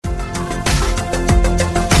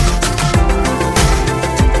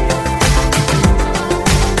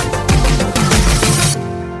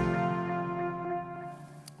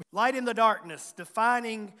Light in the darkness,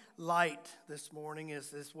 defining light this morning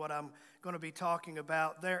is what I'm going to be talking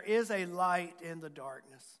about. There is a light in the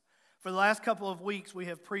darkness. For the last couple of weeks, we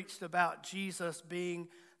have preached about Jesus being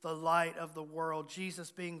the light of the world,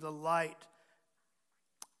 Jesus being the light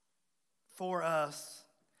for us.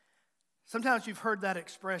 Sometimes you've heard that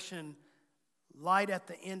expression, light at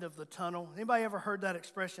the end of the tunnel. Anybody ever heard that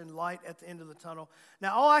expression, light at the end of the tunnel?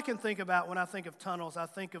 Now, all I can think about when I think of tunnels, I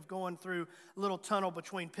think of going through a little tunnel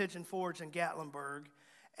between Pigeon Forge and Gatlinburg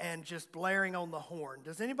and just blaring on the horn.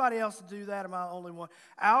 Does anybody else do that? Am I the only one?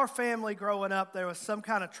 Our family growing up, there was some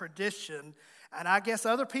kind of tradition, and I guess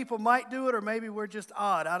other people might do it, or maybe we're just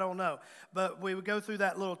odd. I don't know. But we would go through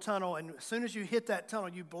that little tunnel, and as soon as you hit that tunnel,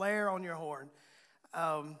 you blare on your horn.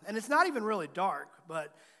 And it's not even really dark,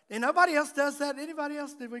 but and nobody else does that. Anybody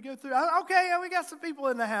else? Did we go through? Okay, we got some people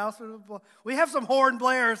in the house. We have some horn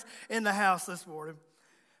blares in the house this morning.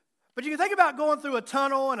 But you can think about going through a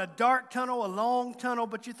tunnel, and a dark tunnel, a long tunnel,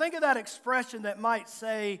 but you think of that expression that might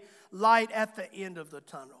say light at the end of the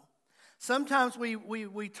tunnel. Sometimes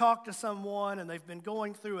we talk to someone and they've been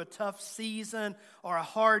going through a tough season or a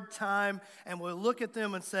hard time, and we'll look at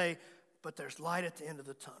them and say, but there's light at the end of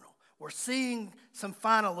the tunnel. We're seeing some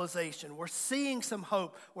finalization. We're seeing some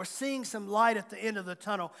hope. We're seeing some light at the end of the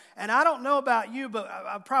tunnel. And I don't know about you, but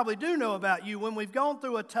I probably do know about you. When we've gone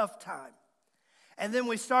through a tough time, and then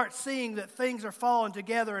we start seeing that things are falling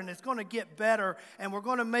together and it's going to get better and we're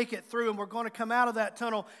going to make it through and we're going to come out of that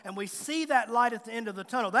tunnel and we see that light at the end of the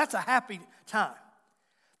tunnel, that's a happy time.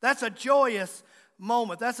 That's a joyous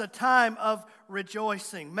moment. That's a time of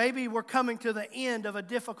rejoicing. Maybe we're coming to the end of a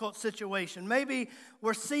difficult situation. Maybe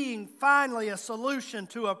we're seeing finally a solution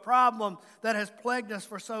to a problem that has plagued us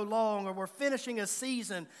for so long, or we're finishing a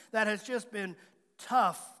season that has just been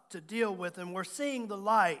tough to deal with, and we're seeing the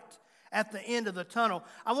light at the end of the tunnel.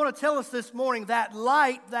 I want to tell us this morning that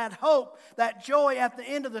light, that hope, that joy at the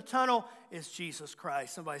end of the tunnel is Jesus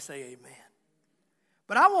Christ. Somebody say amen.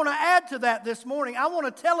 But I want to add to that this morning. I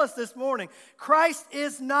want to tell us this morning, Christ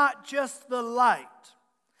is not just the light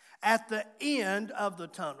at the end of the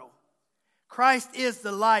tunnel. Christ is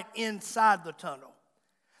the light inside the tunnel.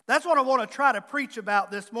 That's what I want to try to preach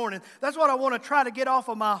about this morning. That's what I want to try to get off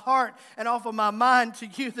of my heart and off of my mind to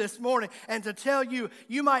you this morning, and to tell you,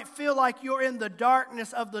 you might feel like you're in the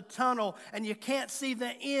darkness of the tunnel and you can't see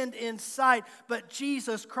the end in sight, but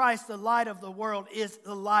Jesus Christ, the light of the world, is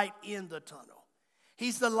the light in the tunnel.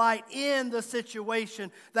 He's the light in the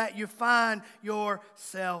situation that you find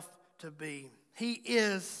yourself to be. He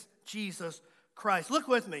is Jesus Christ. Look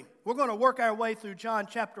with me. We're going to work our way through John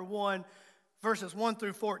chapter 1, verses 1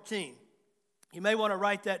 through 14. You may want to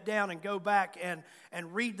write that down and go back and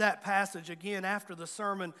read that passage again after the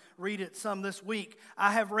sermon. Read it some this week.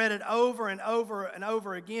 I have read it over and over and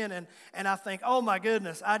over again, and I think, oh my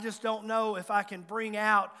goodness, I just don't know if I can bring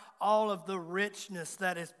out all of the richness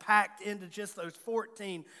that is packed into just those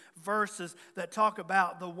 14 verses that talk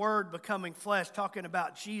about the Word becoming flesh, talking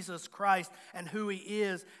about Jesus Christ and who He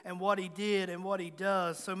is and what He did and what He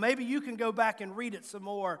does. So maybe you can go back and read it some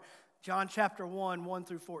more. John chapter 1, 1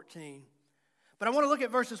 through 14. But I want to look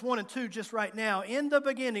at verses 1 and 2 just right now. In the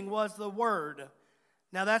beginning was the Word.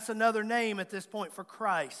 Now that's another name at this point for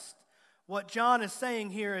Christ. What John is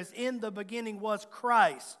saying here is in the beginning was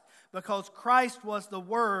Christ, because Christ was the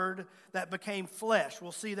Word that became flesh.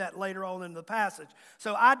 We'll see that later on in the passage.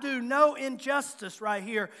 So I do no injustice right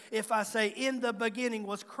here if I say in the beginning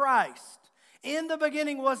was Christ. In the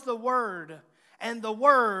beginning was the Word, and the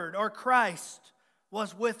Word, or Christ,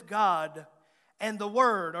 was with God, and the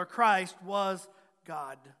Word, or Christ, was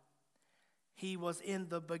God. He was in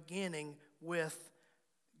the beginning with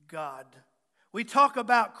God. We talk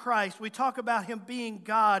about Christ. We talk about Him being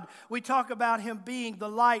God. We talk about Him being the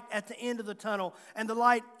light at the end of the tunnel and the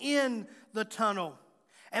light in the tunnel.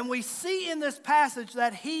 And we see in this passage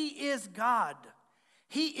that He is God.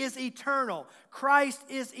 He is eternal. Christ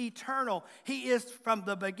is eternal. He is from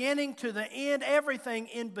the beginning to the end, everything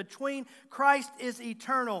in between. Christ is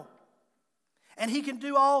eternal. And He can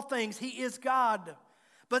do all things. He is God.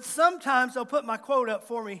 But sometimes, they'll put my quote up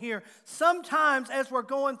for me here, sometimes as we're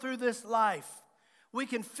going through this life, we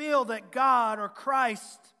can feel that God or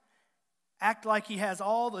Christ act like He has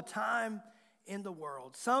all the time in the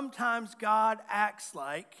world. Sometimes God acts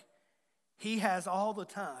like He has all the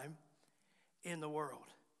time in the world.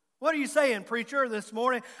 What are you saying, preacher, this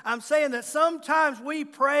morning? I'm saying that sometimes we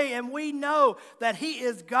pray and we know that He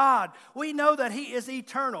is God. We know that He is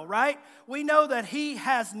eternal, right? We know that He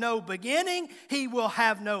has no beginning. He will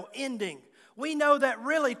have no ending. We know that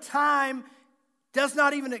really time does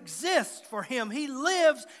not even exist for him. He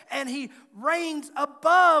lives and he reigns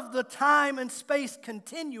above the time and space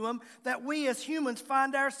continuum that we as humans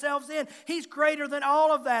find ourselves in. He's greater than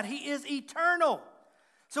all of that. He is eternal.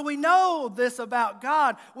 So we know this about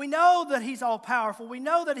God. We know that he's all powerful. We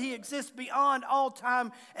know that he exists beyond all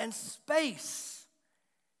time and space.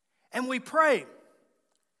 And we pray.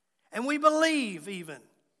 And we believe even.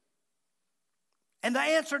 And the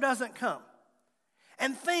answer doesn't come.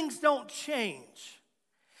 And things don't change.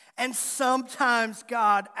 And sometimes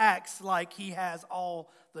God acts like he has all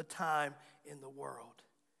the time in the world.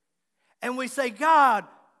 And we say, God,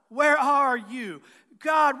 where are you?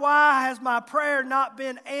 God, why has my prayer not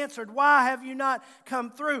been answered? Why have you not come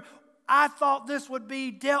through? I thought this would be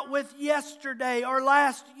dealt with yesterday or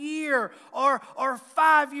last year or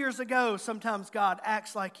 5 years ago. Sometimes God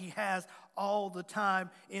acts like he has all the time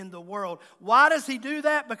in the world. Why does he do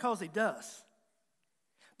that? Because he does.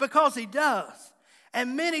 Because he does.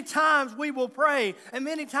 And many times we will pray and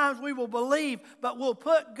many times we will believe, but we'll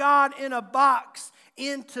put God in a box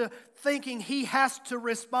into thinking he has to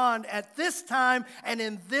respond at this time and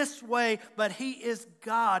in this way, but he is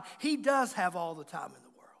God. He does have all the time in the world.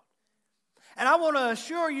 And I want to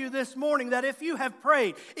assure you this morning that if you have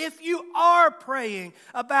prayed, if you are praying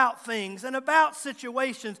about things and about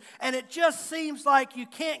situations, and it just seems like you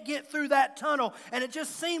can't get through that tunnel, and it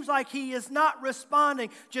just seems like he is not responding,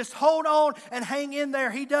 just hold on and hang in there.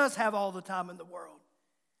 He does have all the time in the world.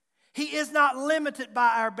 He is not limited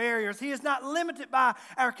by our barriers. He is not limited by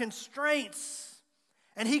our constraints.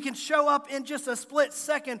 And he can show up in just a split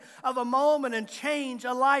second of a moment and change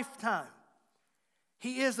a lifetime.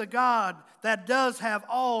 He is a God that does have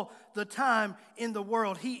all the time in the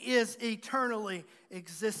world. He is eternally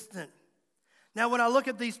existent. Now, when I look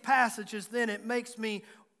at these passages, then it makes me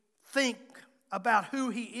think about who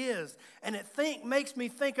he is. And it makes me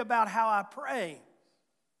think about how I pray.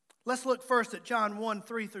 Let's look first at John 1,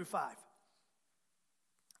 3 through 5.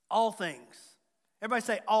 All things. Everybody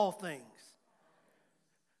say all things.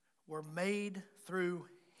 Were made through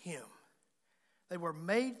him. They were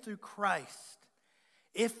made through Christ.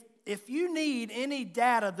 If you need any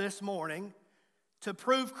data this morning to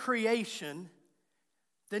prove creation,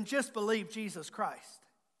 then just believe Jesus Christ.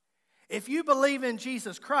 If you believe in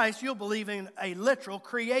Jesus Christ, you'll believe in a literal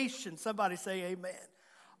creation. Somebody say amen.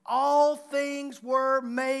 All things were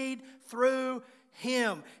made through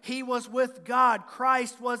him. He was with God.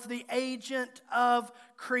 Christ was the agent of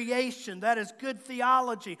creation. That is good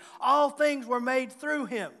theology. All things were made through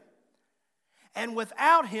him. And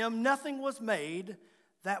without him, nothing was made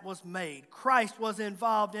that was made. Christ was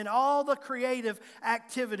involved in all the creative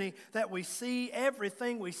activity that we see,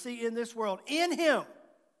 everything we see in this world. In him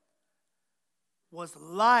was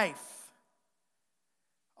life.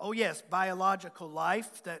 Oh yes, biological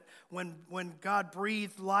life, that when God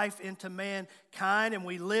breathed life into mankind and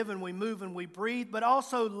we live and we move and we breathe, but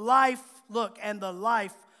also life, look, and the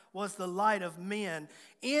life was the light of men.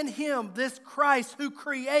 In him, this Christ who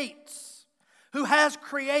creates, who has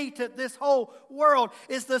created this whole world,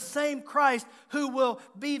 is the same Christ who will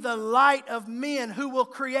be the light of men, who will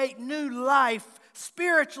create new life,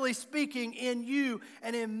 spiritually speaking, in you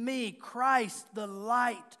and in me. Christ, the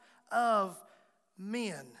light of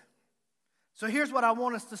men. So here's what I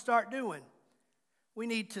want us to start doing. We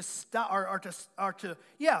need to start,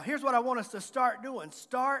 here's what I want us to start doing.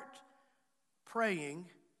 Start praying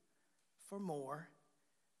for more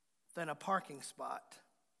than a parking spot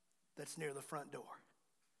that's near the front door.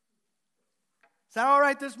 Is that all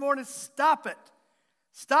right this morning? Stop it.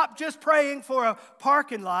 Stop just praying for a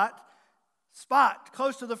parking lot spot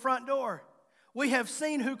close to the front door. We have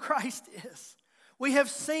seen who Christ is. We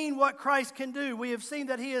have seen what Christ can do. We have seen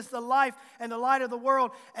that he is the life and the light of the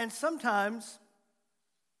world. And sometimes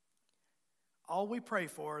all we pray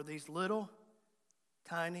for are these little,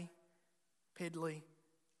 tiny, piddly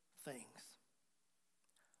things.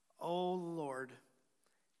 Oh, Lord,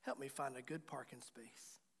 help me find a good parking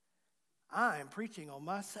space. I am preaching on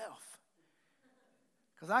myself.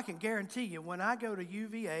 Because I can guarantee you, when I go to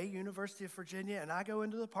UVA, University of Virginia, and I go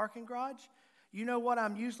into the parking garage, you know what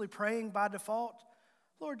I'm usually praying by default?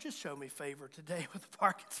 Lord, just show me favor today with the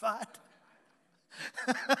parking spot.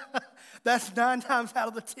 That's 9 times out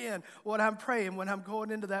of the 10 what I'm praying when I'm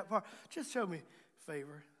going into that park. Just show me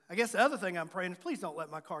favor. I guess the other thing I'm praying is please don't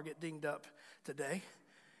let my car get dinged up today.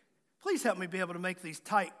 Please help me be able to make these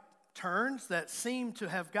tight turns that seem to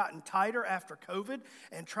have gotten tighter after COVID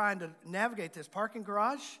and trying to navigate this parking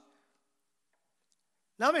garage.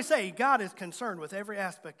 Now let me say, God is concerned with every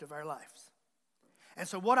aspect of our lives. And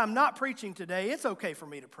so what I'm not preaching today, it's okay for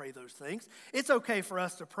me to pray those things. It's okay for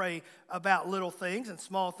us to pray about little things and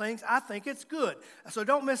small things. I think it's good. So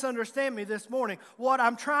don't misunderstand me this morning. What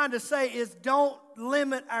I'm trying to say is don't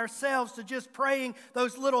limit ourselves to just praying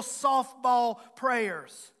those little softball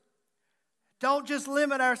prayers. Don't just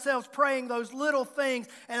limit ourselves praying those little things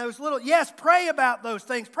and those little, yes, pray about those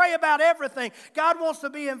things. Pray about everything. God wants to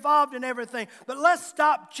be involved in everything. But let's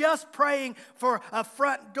stop just praying for a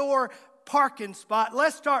front door parking spot.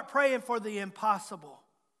 Let's start praying for the impossible.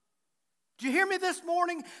 Did you hear me this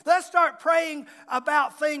morning? Let's start praying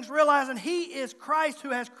about things, realizing He is Christ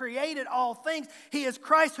who has created all things. He is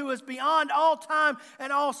Christ who is beyond all time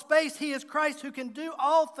and all space. He is Christ who can do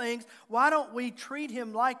all things. Why don't we treat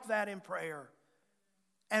Him like that in prayer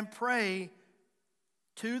and pray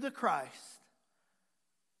to the Christ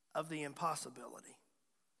of the impossibility?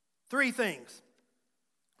 3 things.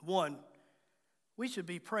 1, we should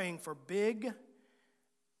be praying for big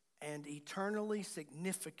and eternally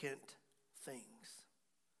significant things.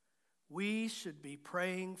 We should be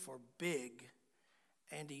praying for big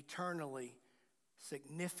and eternally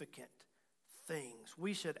significant things.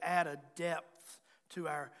 We should add a depth to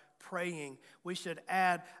our praying. We should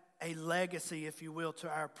add a legacy, if you will, to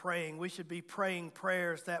our praying. We should be praying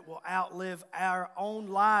prayers that will outlive our own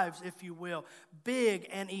lives, if you will. Big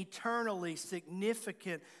and eternally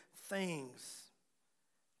significant things.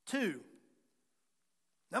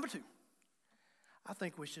 Number 2, I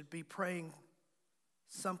think we should be praying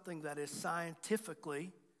something that is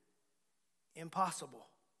scientifically impossible.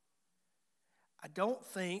 I don't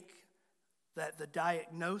think that the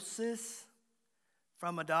diagnosis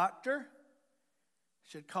from a doctor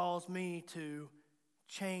should cause me to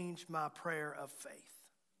change my prayer of faith.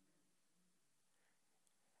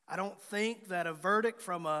 I don't think that a verdict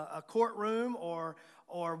from a courtroom or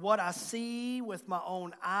what I see with my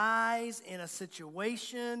own eyes in a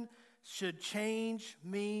situation should change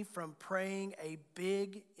me from praying a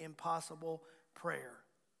big, impossible prayer.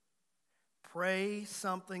 Pray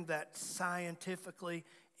something that's scientifically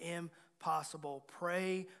impossible.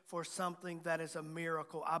 Pray for something that is a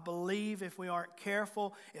miracle. I believe if we aren't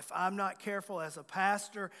careful, if I'm not careful as a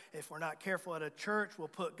pastor, if we're not careful at a church, we'll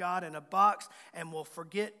put God in a box and we'll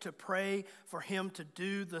forget to pray for Him to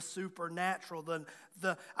do the supernatural.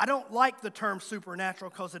 I don't like the term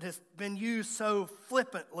supernatural because it has been used so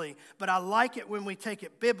flippantly, but I like it when we take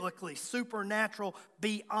it biblically. Supernatural,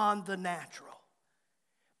 beyond the natural.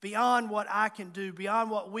 Beyond what I can do, beyond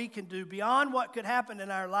what we can do, beyond what could happen in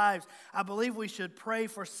our lives. I believe we should pray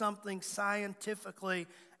for something scientifically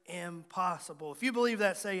impossible. If you believe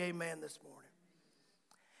that, say amen this morning.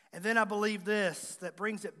 And then I believe this, that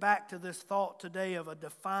brings it back to this thought today of a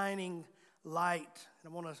defining light.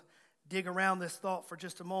 And I want to dig around this thought for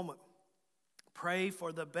just a moment. Pray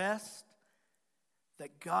for the best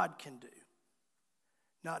that God can do,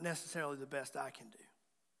 not necessarily the best I can do.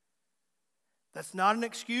 That's not an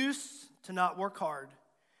excuse to not work hard.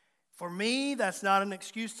 For me, that's not an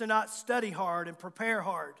excuse to not study hard and prepare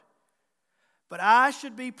hard. But I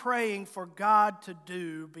should be praying for God to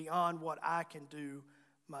do beyond what I can do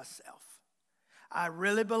myself. I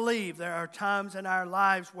really believe there are times in our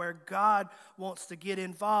lives where God wants to get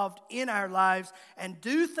involved in our lives and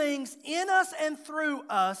do things in us and through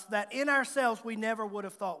us that in ourselves we never would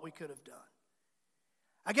have thought we could have done.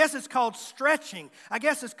 I guess it's called stretching. I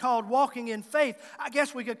guess it's called walking in faith. I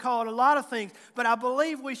guess we could call it a lot of things. But I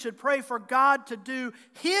believe we should pray for God to do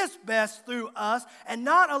His best through us and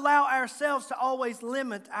not allow ourselves to always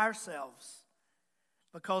limit ourselves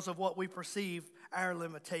because of what we perceive our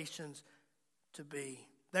limitations to be.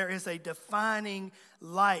 There is a defining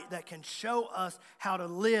light that can show us how to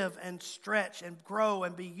live and stretch and grow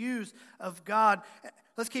and be used of God.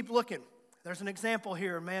 Let's keep looking. There's an example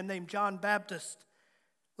here, a man named John Baptist.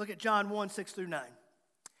 Look at John 1, 6 through 9.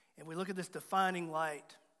 And we look at this defining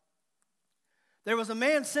light. There was a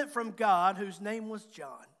man sent from God whose name was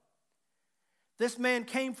John. This man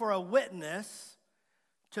came for a witness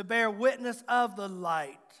to bear witness of the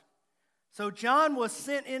light. So John was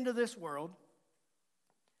sent into this world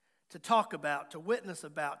to talk about, to witness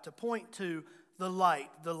about, to point to the light.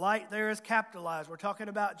 The light there is capitalized. We're talking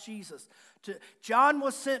about Jesus. John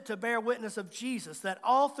was sent to bear witness of Jesus, that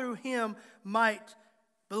all through him might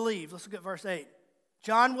believe. Let's look at verse 8.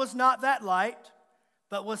 John was not that light,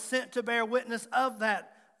 but was sent to bear witness of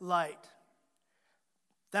that light.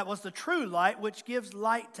 That was the true light, which gives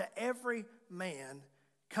light to every man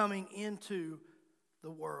coming into the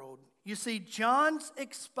world. You see, John's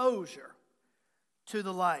exposure to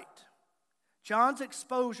the light. John's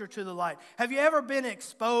exposure to the light. Have you ever been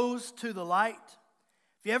exposed to the light?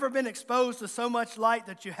 Have you ever been exposed to so much light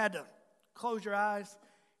that you had to close your eyes,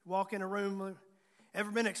 walk in a room. Ever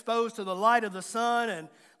been exposed to the light of the sun and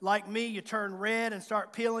like me, you turn red and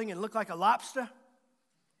start peeling and look like a lobster?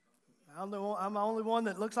 I'm the only one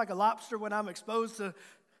that looks like a lobster when I'm exposed to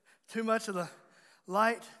too much of the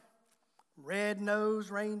light. Red-nosed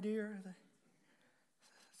reindeer.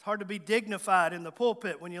 It's hard to be dignified in the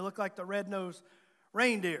pulpit when you look like the red-nosed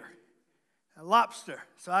reindeer, a lobster.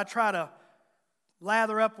 So I try to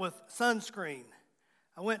lather up with sunscreen.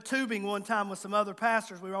 I went tubing one time with some other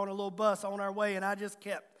pastors. We were on a little bus on our way, and I just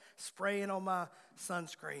kept spraying on my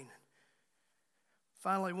sunscreen.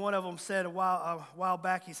 Finally, one of them said a while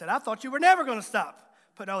back, he said, I thought you were never going to stop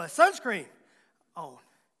putting all that sunscreen on.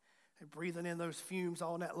 And breathing in those fumes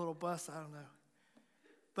on that little bus, I don't know.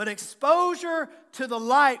 But exposure to the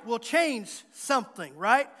light will change something,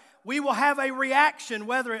 right? We will have a reaction,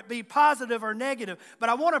 whether it be positive or negative. But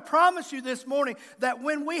I want to promise you this morning that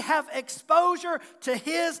when we have exposure to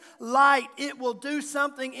His light, it will do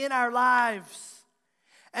something in our lives.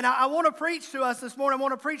 And I want to preach to us this morning, I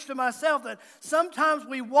want to preach to myself that sometimes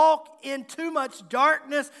we walk in too much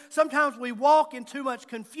darkness, sometimes we walk in too much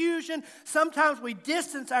confusion, sometimes we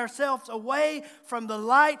distance ourselves away from the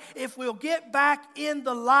light. If we'll get back in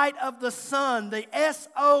the light of the sun, the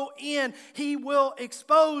S-O-N, He will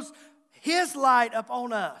expose His light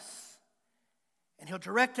upon us. And He'll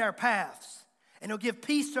direct our paths. And He'll give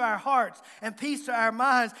peace to our hearts and peace to our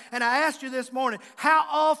minds. And I asked you this morning, how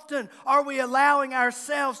often are we allowing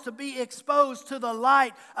ourselves to be exposed to the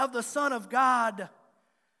light of the Son of God?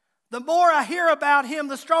 The more I hear about Him,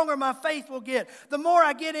 the stronger my faith will get. The more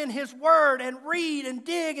I get in His Word and read and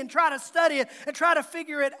dig and try to study it and try to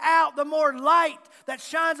figure it out, the more light that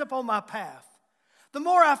shines upon my path. The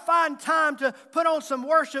more I find time to put on some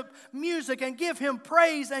worship music and give Him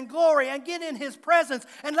praise and glory and get in His presence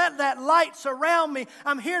and let that light surround me,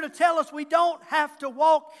 I'm here to tell us we don't have to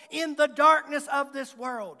walk in the darkness of this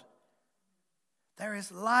world. There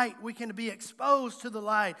is light. We can be exposed to the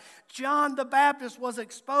light. John the Baptist was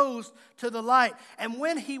exposed to the light. And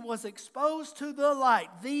when he was exposed to the light,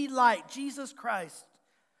 Jesus Christ,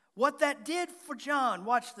 what that did for John,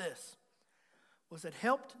 watch this, was it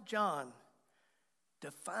helped John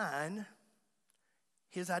define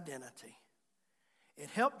his identity. It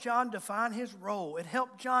helped John define his role. It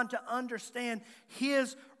helped John to understand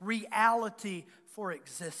his reality for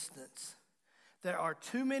existence. There are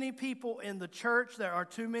too many people in the church, there are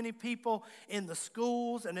too many people in the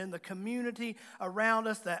schools and in the community around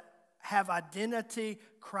us that have identity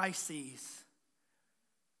crises.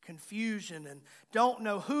 Confusion and don't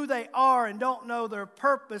know who they are and don't know their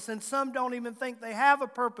purpose, and some don't even think they have a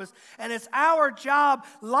purpose. And it's our job,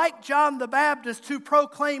 like John the Baptist, to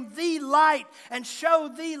proclaim the light and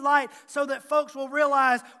show the light so that folks will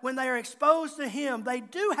realize when they are exposed to Him, they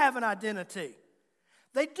do have an identity.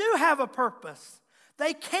 They do have a purpose.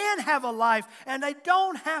 They can have a life, and they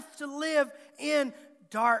don't have to live in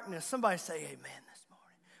darkness. Somebody say amen this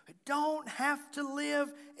morning. We don't have to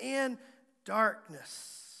live in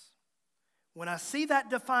darkness. When I see that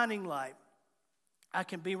defining light, I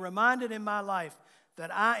can be reminded in my life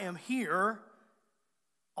that I am here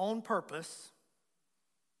on purpose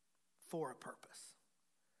for a purpose.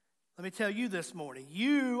 Let me tell you this morning,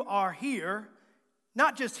 you are here,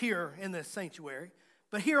 not just here in this sanctuary,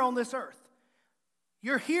 but here on this earth.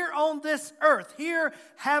 You're here on this earth, here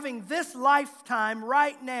having this lifetime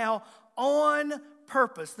right now on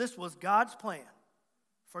purpose. This was God's plan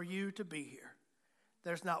for you to be here.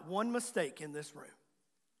 There's not one mistake in this room.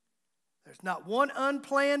 There's not one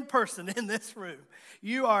unplanned person in this room.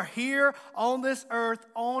 You are here on this earth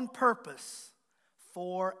on purpose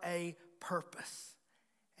for a purpose.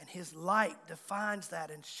 And His light defines that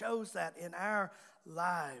and shows that in our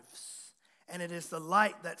lives. And it is the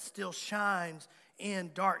light that still shines in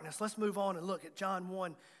darkness. Let's move on and look at John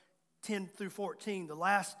 1:10 through 14, the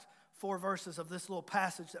last 4 verses of this little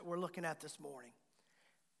passage that we're looking at this morning.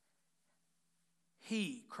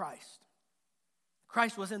 He, Christ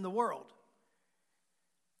was in the world.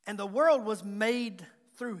 And the world was made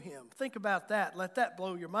through Him. Think about that. Let that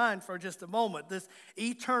blow your mind for just a moment. This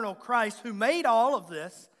eternal Christ who made all of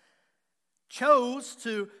this chose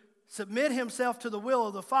to submit Himself to the will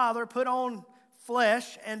of the Father, put on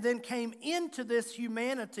flesh, and then came into this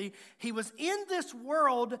humanity. He was in this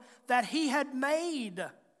world that He had made.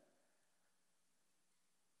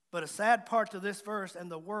 But a sad part to this verse,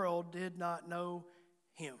 and the world did not know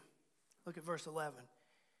Him. Look at verse 11.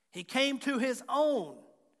 He came to His own.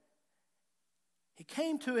 He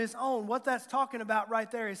came to His own. What that's talking about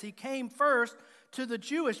right there is He came first to the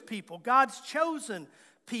Jewish people, God's chosen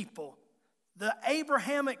people, the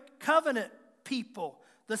Abrahamic covenant people,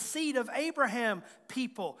 the seed of Abraham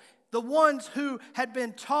people. the ones who had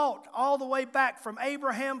been taught all the way back from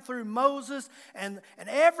Abraham through Moses and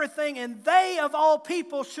everything, and they of all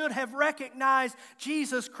people should have recognized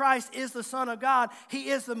Jesus Christ is the Son of God. He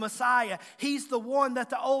is the Messiah. He's the one that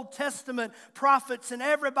the Old Testament prophets and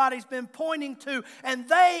everybody's been pointing to, and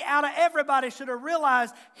they, out of everybody, should have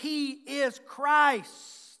realized He is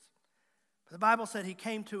Christ. But the Bible said He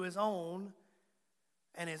came to His own,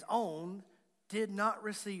 and His own did not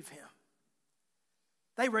receive Him.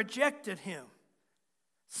 They rejected Him.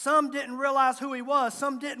 Some didn't realize who He was.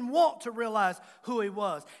 Some didn't want to realize who He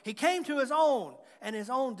was. He came to His own, and His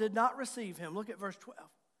own did not receive Him. Look at verse 12.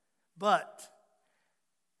 But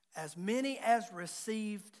as many as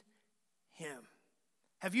received Him.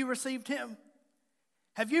 Have you received Him?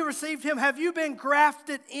 Have you received Him? Have you been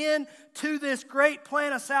grafted into this great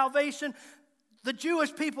plan of salvation? The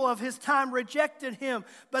Jewish people of His time rejected Him,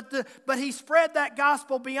 but He spread that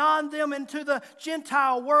gospel beyond them into the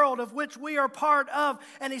Gentile world of which we are part of.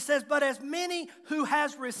 And He says, but as many who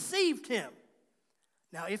has received Him.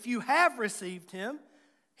 Now, if you have received Him,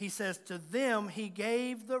 He says, to them He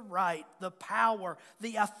gave the right, the power,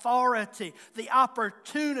 the authority, the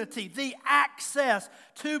opportunity, the access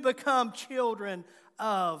to become children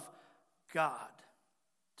of God,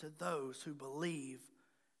 to those who believe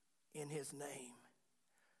in His name,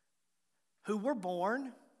 who were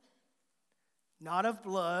born not of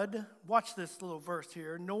blood, watch this little verse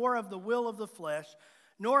here, nor of the will of the flesh,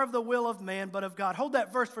 nor of the will of man, but of God. Hold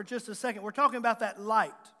that verse for just a second. We're talking about that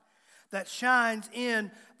light that shines in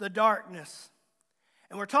the darkness.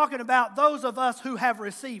 And we're talking about those of us who have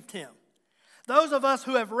received Him. Those of us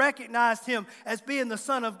who have recognized Him as being the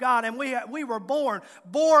Son of God, and we were born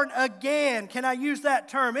again. Can I use that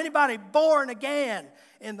term? Anybody born again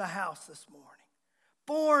in the house this morning?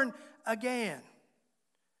 Born again.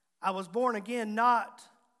 I was born again not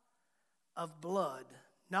of blood,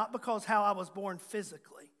 not because how I was born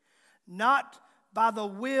physically, not by the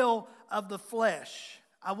will of the flesh.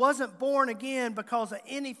 I wasn't born again because of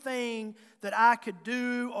anything that I could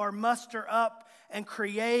do or muster up and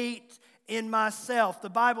create in myself. The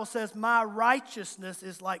Bible says my righteousness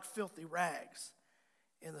is like filthy rags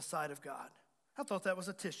in the sight of God. I thought that was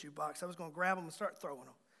a tissue box. I was going to grab them and start throwing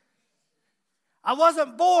them. I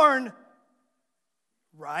wasn't born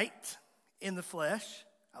right in the flesh.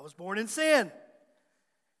 I was born in sin,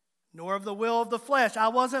 nor of the will of the flesh. I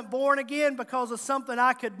wasn't born again because of something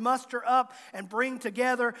I could muster up and bring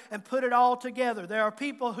together and put it all together. There are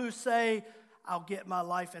people who say, I'll get my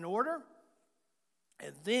life in order,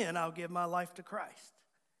 and then I'll give my life to Christ.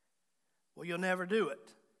 Well, you'll never do it.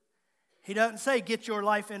 He doesn't say get your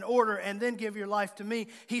life in order and then give your life to me.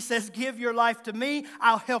 He says give your life to me,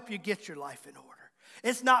 I'll help you get your life in order.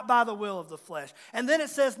 It's not by the will of the flesh. And then it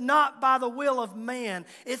says not by the will of man.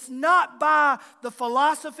 It's not by the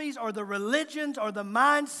philosophies or the religions or the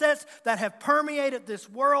mindsets that have permeated this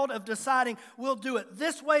world of deciding we'll do it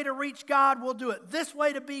this way to reach God, we'll do it this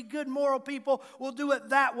way to be good moral people, we'll do it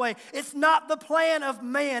that way. It's not the plan of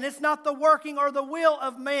man. It's not the working or the will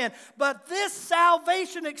of man. But this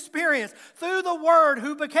salvation experience through the Word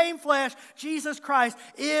who became flesh, Jesus Christ,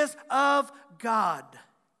 is of God.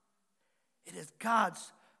 It is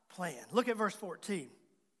God's plan. Look at verse 14.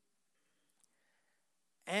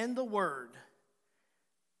 And the Word.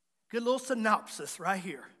 Good little synopsis right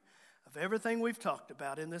here of everything we've talked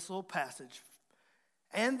about in this little passage.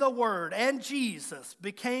 And the Word and Jesus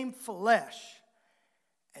became flesh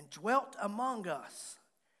and dwelt among us.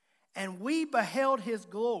 And we beheld His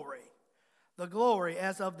glory, the glory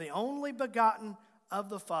as of the only begotten of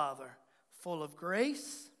the Father, full of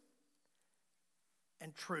grace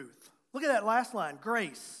and truth. Look at that last line,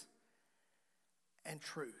 grace and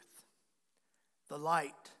truth. The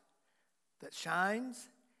light that shines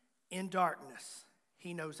in darkness.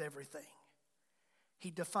 He knows everything.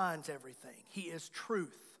 He defines everything. He is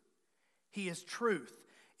truth. He is truth.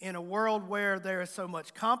 In a world where there is so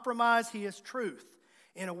much compromise, He is truth.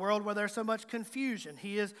 In a world where there's so much confusion,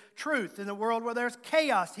 He is truth. In a world where there's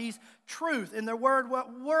chaos, He's truth. In the world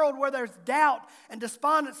where there's doubt and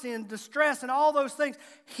despondency and distress and all those things,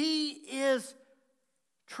 He is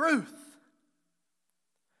truth.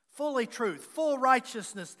 Fully truth, full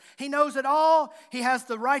righteousness. He knows it all. He has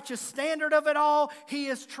the righteous standard of it all. He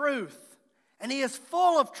is truth. And He is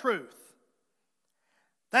full of truth.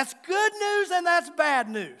 That's good news and that's bad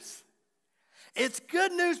news. It's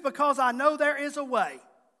good news because I know there is a way.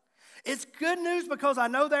 It's good news because I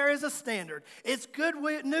know there is a standard. It's good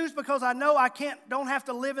news because I know don't have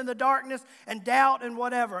to live in the darkness and doubt and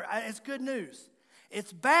whatever. It's good news.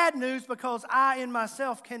 It's bad news because I in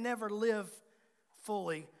myself can never live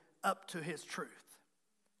fully up to His truth.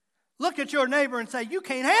 Look at your neighbor and say, you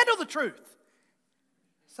can't handle the truth.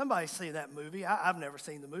 Somebody see that movie. I've never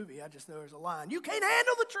seen the movie. I just know there's a line. You can't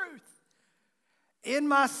handle the truth. In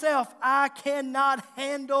myself, I cannot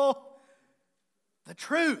handle the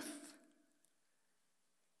truth.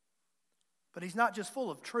 But he's not just full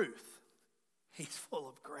of truth. He's full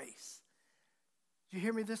of grace. Did you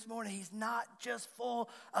hear me this morning? He's not just full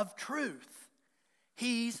of truth.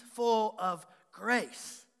 He's full of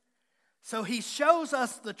grace. So he shows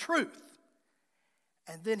us the truth.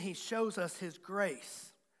 And then he shows us his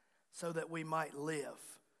grace so that we might live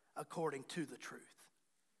according to the truth.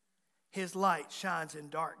 His light shines in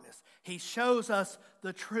darkness. He shows us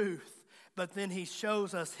the truth, but then he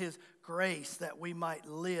shows us his grace that we might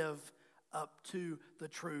live up to the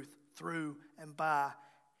truth through and by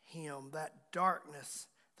him. That darkness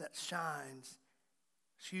that shines,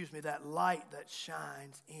 that light that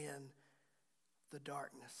shines in the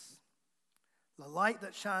darkness. The light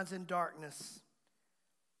that shines in darkness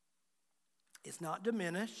is not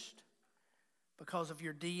diminished because of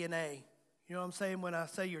your DNA. You know what I'm saying when I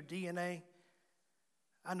say your DNA?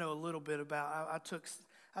 I know a little bit about,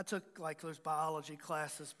 I took like those biology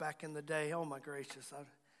classes back in the day. Oh my gracious, I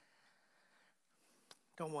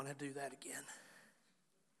don't want to do that again.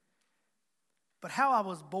 But how I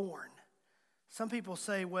was born. Some people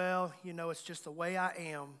say, well, it's just the way I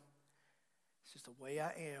am. It's just the way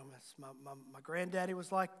I am. It's my granddaddy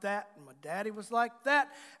was like that, and my daddy was like that,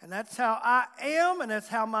 and that's how I am, and that's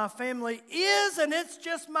how my family is, and it's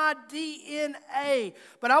just my DNA.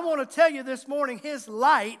 But I want to tell you this morning, his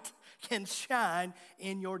light can shine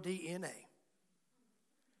in your DNA.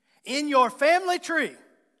 In your family tree,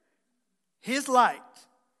 his light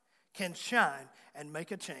can shine and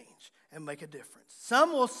make a change and make a difference.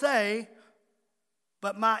 Some will say,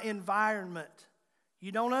 but my environment.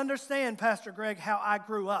 You don't understand, Pastor Greg, how I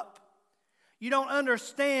grew up. You don't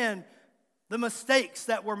understand the mistakes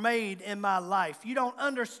that were made in my life. You don't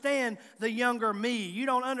understand the younger me. You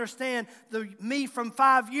don't understand the me from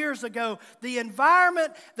 5 years ago. The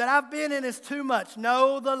environment that I've been in is too much.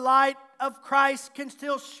 No, the light of Christ can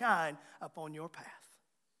still shine upon your path.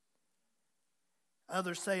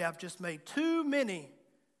 Others say I've just made too many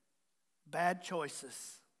bad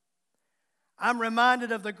choices. I'm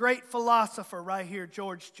reminded of the great philosopher right here,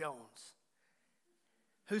 George Jones,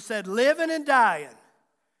 who said, living and dying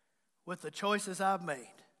with the choices I've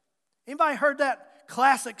made. Anybody heard that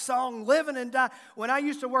classic song, Living and Dying? When I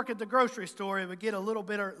used to work at the grocery store, it would get a little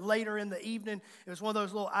bit later in the evening. It was one of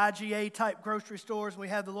those little IGA type grocery stores. We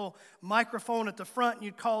had the little microphone at the front, and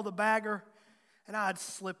you'd call the bagger. And I'd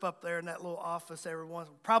slip up there in that little office every once,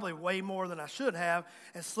 probably way more than I should have,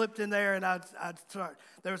 and slipped in there, and I'd start.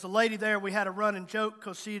 There was a lady there, we had a running joke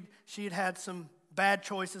because she'd had some bad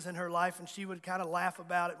choices in her life, and she would kind of laugh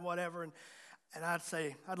about it and whatever, and I'd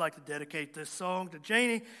say, I'd like to dedicate this song to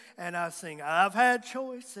Janie, and I'd sing, I've had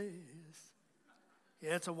choices.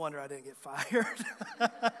 Yeah, it's a wonder I didn't get fired.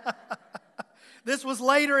 This was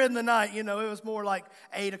later in the night, it was more like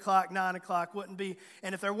 8 o'clock, 9 o'clock, wouldn't be.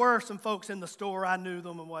 And if there were some folks in the store, I knew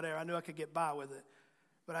them and whatever. I knew I could get by with it.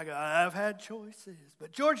 But I go, I've had choices.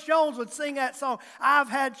 But George Jones would sing that song, I've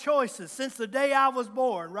had choices since the day I was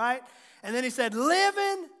born, right? And then he said,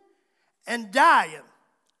 living and dying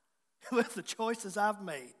with the choices I've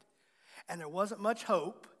made. And there wasn't much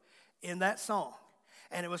hope in that song.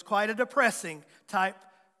 And it was quite a depressing type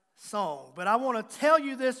song. But I want to tell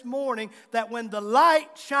you this morning that when the light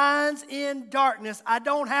shines in darkness, I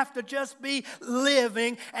don't have to just be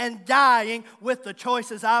living and dying with the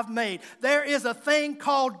choices I've made. There is a thing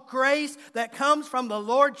called grace that comes from the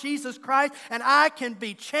Lord Jesus Christ, and I can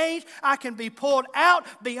be changed. I can be pulled out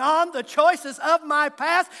beyond the choices of my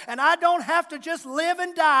past, and I don't have to just live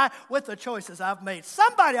and die with the choices I've made.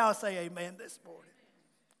 Somebody ought to say amen this morning.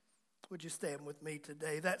 Would you stand with me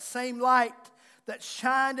today? That same light that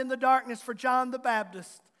shined in the darkness for John the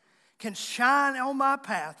Baptist can shine on my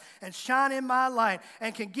path and shine in my light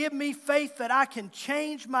and can give me faith that I can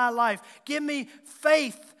change my life. Give me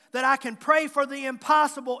faith that I can pray for the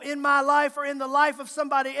impossible in my life or in the life of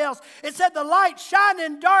somebody else. It said the light shined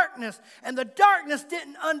in darkness, and the darkness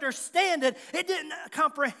didn't understand it. It didn't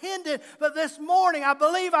comprehend it. But this morning, I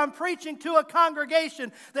believe I'm preaching to a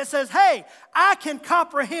congregation that says, hey, I can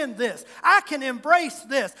comprehend this. I can embrace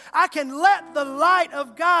this. I can let the light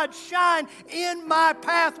of God shine in my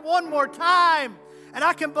path one more time. And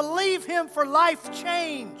I can believe Him for life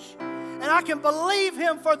change. And I can believe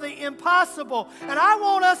Him for the impossible. And I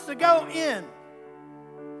want us to go in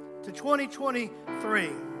to 2023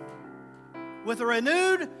 with a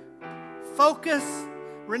renewed focus,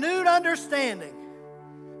 renewed understanding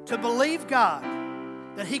to believe God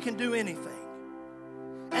that He can do anything.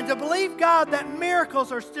 and to believe, God, that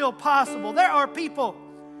miracles are still possible. There are people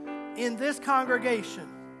in this congregation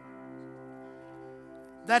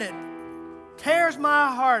that it tears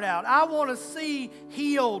my heart out. I want to see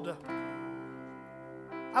healed.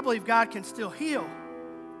 I believe God can still heal.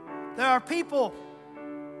 There are people,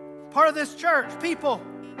 part of this church, people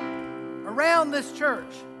around this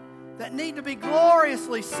church that need to be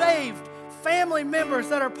gloriously saved, family members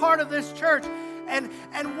that are part of this church. And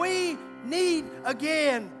we need,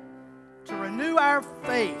 again, to renew our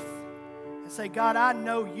faith and say, God, I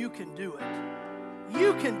know you can do it.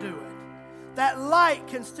 You can do it. That light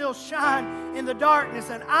can still shine in the darkness,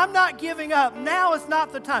 and I'm not giving up. Now is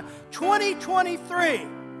not the time. 2023.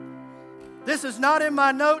 This is not in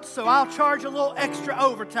my notes, so I'll charge a little extra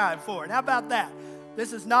overtime for it. How about that?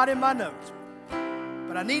 This is not in my notes,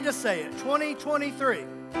 but I need to say it. 2023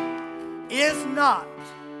 is not,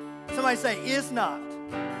 somebody say, is not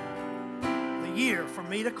the year for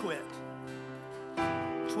me to quit.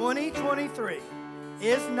 2023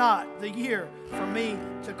 is not the year for me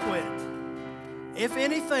to quit. If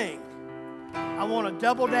anything, I want to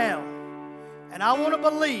double down, and I want to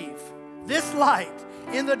believe this light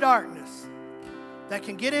in the darkness that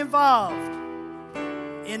can get involved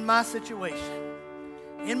in my situation,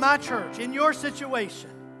 in my church, in your situation,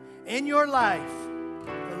 in your life,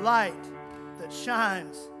 the light that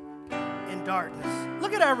shines in darkness.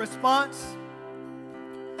 Look at our response.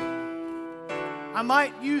 I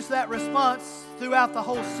might use that response throughout the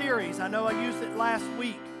whole series. I know I used it last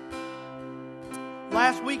week.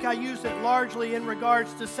 Last week I used it largely in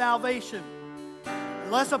regards to salvation.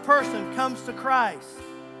 Unless a person comes to Christ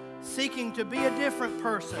seeking to be a different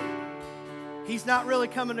person, he's not really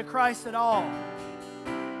coming to Christ at all.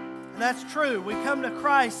 And that's true. We come to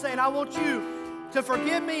Christ saying, I want you to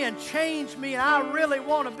forgive me and change me, and I really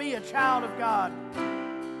want to be a child of God.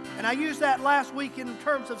 And I used that last week in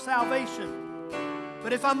terms of salvation.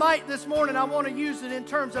 But if I might this morning, I want to use it in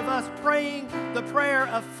terms of us praying the prayer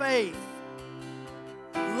of faith.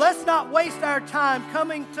 Let's not waste our time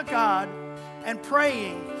coming to God and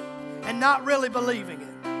praying and not really believing it.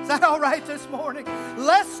 Is that all right this morning?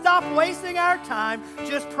 Let's stop wasting our time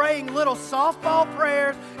just praying little softball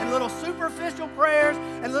prayers and little superficial prayers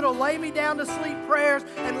and little lay me down to sleep prayers.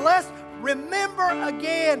 And let's remember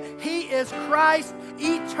again, He is Christ,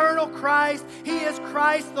 eternal Christ. He is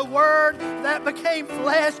Christ, the Word that became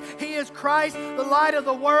flesh. He is Christ, the light of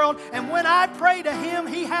the world. And when I pray to Him,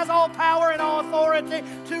 He has all power and all authority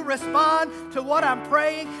to respond to what I'm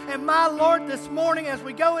praying. And my Lord, this morning as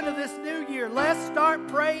we go into this new year, let's start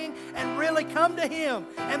praying and really come to Him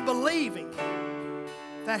and believing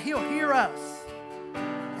that He'll hear us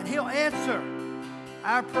and He'll answer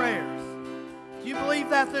our prayers. Do you believe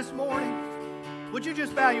that this morning? Would you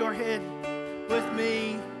just bow your head with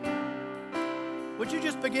me? Would you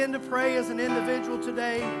just begin to pray as an individual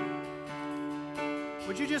today?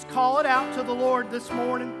 Would you just call it out to the Lord this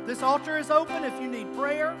morning? This altar is open if you need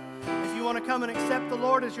prayer. If you want to come and accept the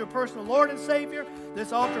Lord as your personal Lord and Savior,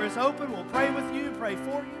 this altar is open. We'll pray with you, pray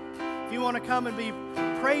for you. If you want to come and be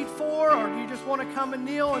prayed for, or you just want to come and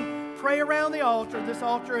kneel and pray around the altar, this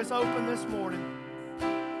altar is open this morning.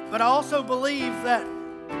 But I also believe that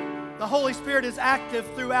the Holy Spirit is active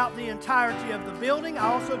throughout the entirety of the building.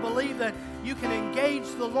 I also believe that you can engage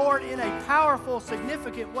the Lord in a powerful,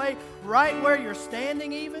 significant way right where you're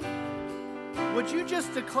standing even. Would you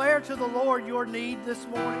just declare to the Lord your need this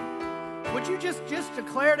morning? Would you just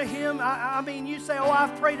declare to Him? I mean, you say, oh,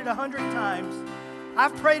 I've prayed it 100 times.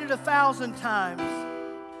 I've prayed it 1,000 times.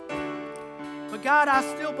 But God, I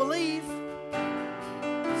still believe.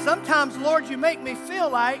 Sometimes, Lord, you make me feel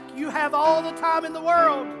like you have all the time in the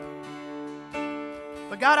world.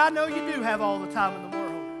 But God, I know you do have all the time in the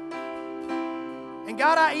world. And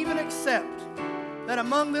God, I even accept that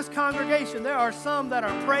among this congregation, there are some that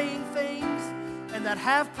are praying things and that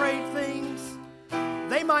have prayed things.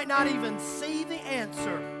 They might not even see the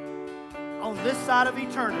answer on this side of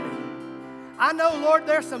eternity. I know, Lord,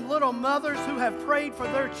 there's some little mothers who have prayed for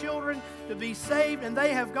their children to be saved, and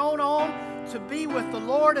they have gone on to be with the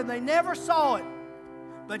Lord, and they never saw it.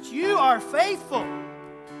 But you are faithful.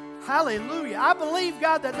 Hallelujah. I believe,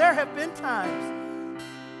 God, that there have been times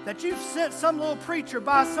that you've sent some little preacher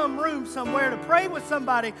by some room somewhere to pray with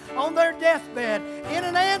somebody on their deathbed in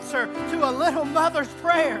an answer to a little mother's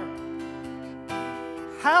prayer.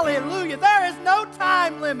 Hallelujah. There is no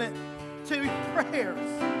time limit to prayers.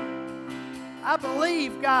 I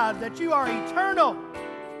believe, God, that you are eternal.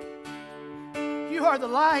 You are the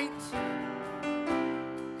light.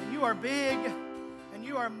 And you are big. And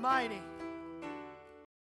you are mighty.